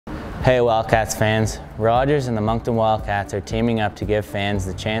Hey Wildcats fans, Rogers and the Moncton Wildcats are teaming up to give fans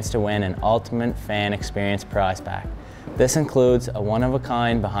the chance to win an ultimate fan experience prize pack. This includes a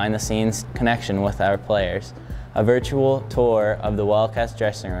one-of-a-kind behind-the-scenes connection with our players, a virtual tour of the Wildcats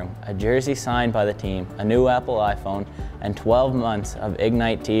dressing room, a jersey signed by the team, a new Apple iPhone, and 12 months of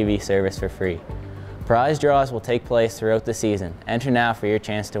Ignite TV service for free. Prize draws will take place throughout the season. Enter now for your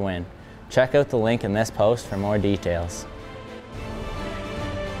chance to win. Check out the link in this post for more details.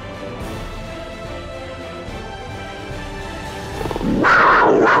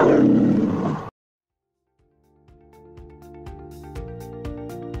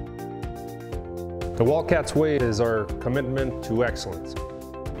 The Wildcats Way is our commitment to excellence.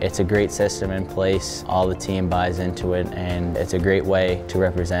 It's a great system in place, all the team buys into it, and it's a great way to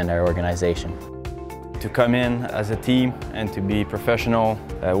represent our organization. To come in as a team and to be professional,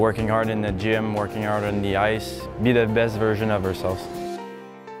 working hard in the gym, working hard on the ice, be the best version of ourselves.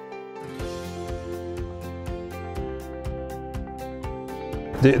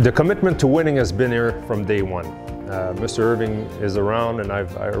 The commitment to winning has been here from day one. Mr. Irving is around, and I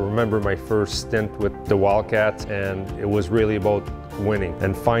remember my first stint with the Wildcats, and it was really about winning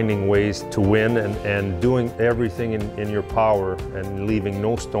and finding ways to win and doing everything in your power and leaving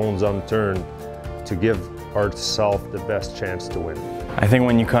no stones unturned to give ourselves the best chance to win. I think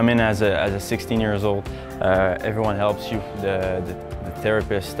when you come in as a 16 years old, everyone helps you, the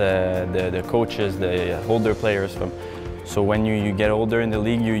therapists, the coaches, the older players. So when you get older in the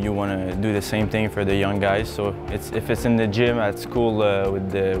league, you want to do the same thing for the young guys. So if it's in the gym, at school,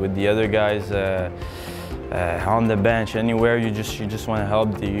 with the other guys, on the bench, anywhere, you just want to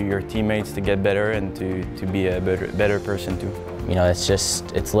help your teammates to get better and to be a better person too. You know,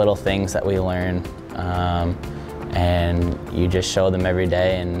 it's little things that we learn, and you just show them every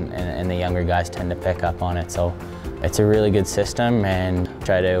day, and the younger guys tend to pick up on it. So it's a really good system, and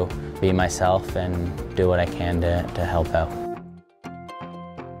try to be myself and do what I can to help out.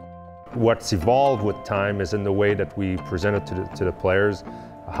 What's evolved with time is in the way that we present it to the players,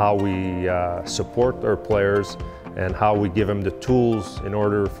 how we support our players, and how we give them the tools in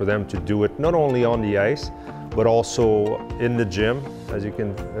order for them to do it not only on the ice, but also in the gym, as you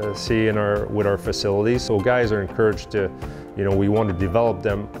can see with our facilities. So guys are encouraged to, we want to develop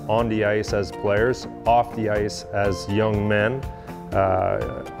them on the ice as players, off the ice as young men.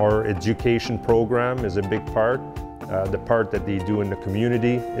 Our education program is a big part. The part that they do in the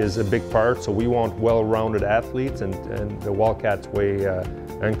community is a big part. So we want well-rounded athletes, and the Wildcats Way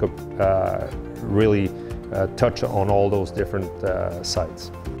really touch on all those different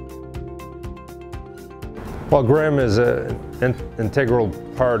sides. Well, Graham is an integral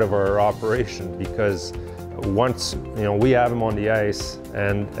part of our operation, because once we have him on the ice,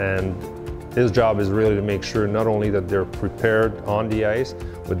 and his job is really to make sure not only that they're prepared on the ice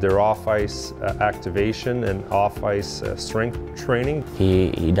with their off-ice activation and off-ice strength training.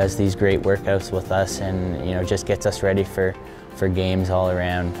 He does these great workouts with us, and just gets us ready for games all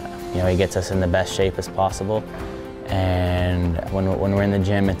around. He gets us in the best shape as possible, and when we're in the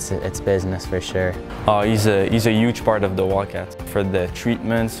gym, it's business for sure. He's a huge part of the Wildcats. For the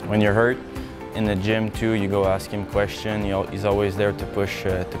treatments, when you're hurt, in the gym too, you go ask him questions. He's always there to push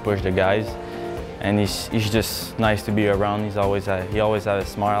the guys, and he's just nice to be around. He always has a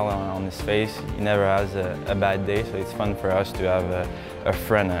smile on his face. He never has a bad day, so it's fun for us to have a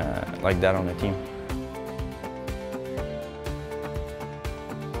friend like that on the team.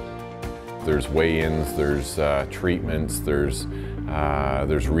 There's weigh-ins, there's treatments, there's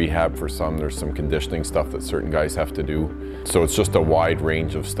rehab for some, there's some conditioning stuff that certain guys have to do. So it's just a wide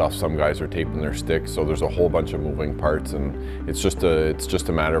range of stuff. Some guys are taping their sticks, so there's a whole bunch of moving parts, and it's just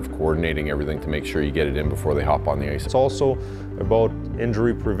a matter of coordinating everything to make sure you get it in before they hop on the ice. It's also about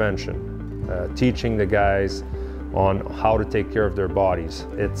injury prevention, teaching the guys on how to take care of their bodies.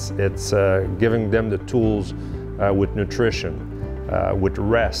 It's giving them the tools with nutrition, with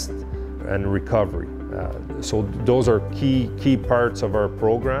rest and recovery. So those are key parts of our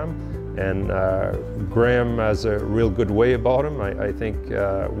program, and Graham has a real good way about him. I think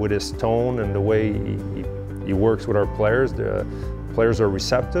with his tone and the way he works with our players, the players are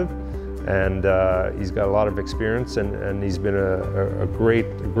receptive, and he's got a lot of experience, and he's been a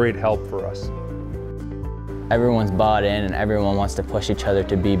great help for us. Everyone's bought in, and everyone wants to push each other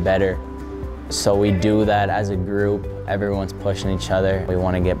to be better. So we do that as a group. Everyone's pushing each other. We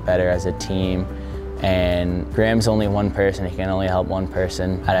want to get better as a team. And Graham's only one person. He can only help one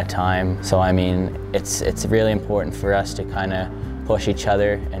person at a time. So I mean, it's really important for us to kind of push each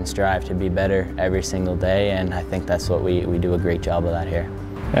other and strive to be better every single day. And I think that's what we do a great job of that here.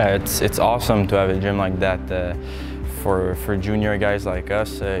 Yeah, it's awesome to have a gym like that. for junior guys like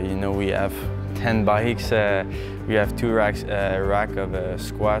us, you know, we have 10 bikes, we have 2 racks rack of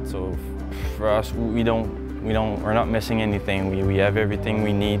squats. So for us, we're not missing anything. We have everything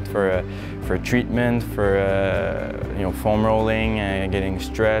we need for treatment, for you know, foam rolling, getting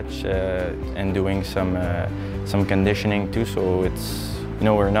stretch, and doing some conditioning too. So it's, you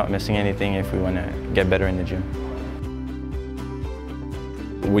know, we're not missing anything if we want to get better in the gym.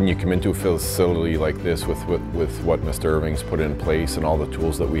 When you come into a facility like this with what Mr. Irving's put in place and all the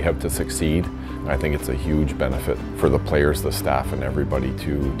tools that we have to succeed, I think it's a huge benefit for the players, the staff, and everybody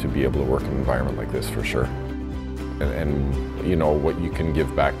to be able to work in an environment like this for sure. And you know, what you can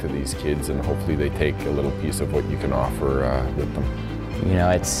give back to these kids, and hopefully they take a little piece of what you can offer with them. You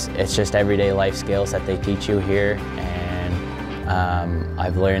know, it's just everyday life skills that they teach you here, and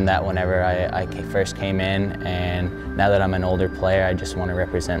I've learned that whenever I first came in, and now that I'm an older player, I just want to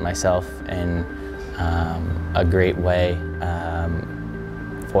represent myself in a great way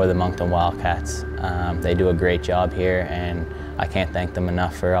for the Moncton Wildcats. They do a great job here, and I can't thank them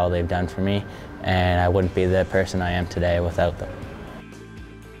enough for all they've done for me, and I wouldn't be the person I am today without them.